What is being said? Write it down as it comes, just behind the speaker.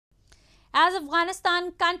As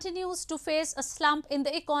Afghanistan continues to face a slump in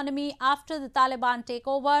the economy after the Taliban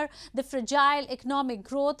takeover, the fragile economic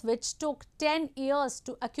growth, which took 10 years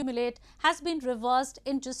to accumulate, has been reversed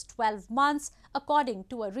in just 12 months, according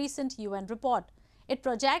to a recent UN report. It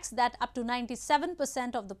projects that up to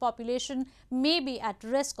 97% of the population may be at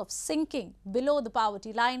risk of sinking below the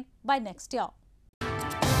poverty line by next year.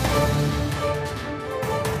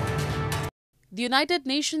 The United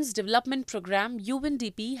Nations Development Programme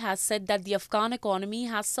UNDP has said that the Afghan economy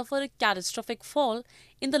has suffered a catastrophic fall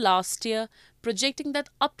in the last year, projecting that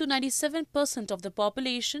up to 97% of the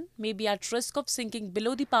population may be at risk of sinking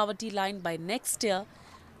below the poverty line by next year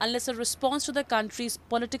unless a response to the country's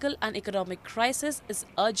political and economic crisis is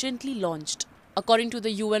urgently launched. According to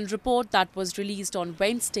the UN report that was released on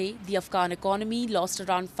Wednesday, the Afghan economy lost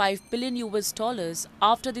around $5 billion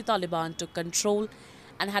after the Taliban took control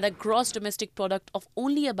and had a gross domestic product of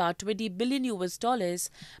only about $20 billion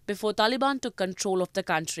before Taliban took control of the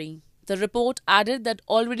country. The report added that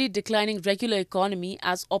already declining regular economy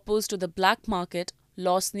as opposed to the black market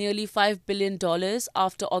lost nearly $5 billion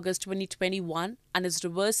after August 2021 and is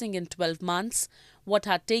reversing in 12 months what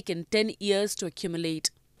had taken 10 years to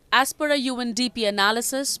accumulate. As per a UNDP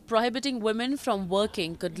analysis, prohibiting women from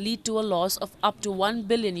working could lead to a loss of up to $1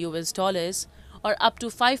 billion or up to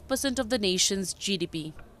 5% of the nation's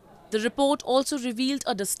GDP. The report also revealed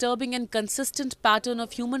a disturbing and consistent pattern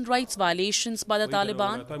of human rights violations by the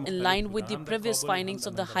Taliban, in line with the previous findings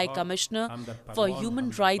of the High Commissioner for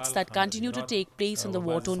Human Rights that continue to take place in the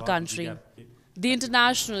war-torn country. The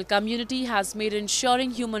international community has made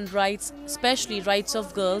ensuring human rights, especially rights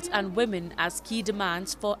of girls and women, as key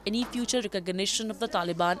demands for any future recognition of the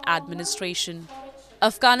Taliban administration.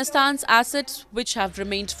 Afghanistan's assets, which have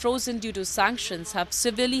remained frozen due to sanctions, have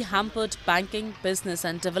severely hampered banking, business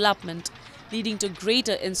and development, leading to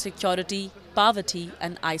greater insecurity, poverty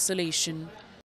and isolation.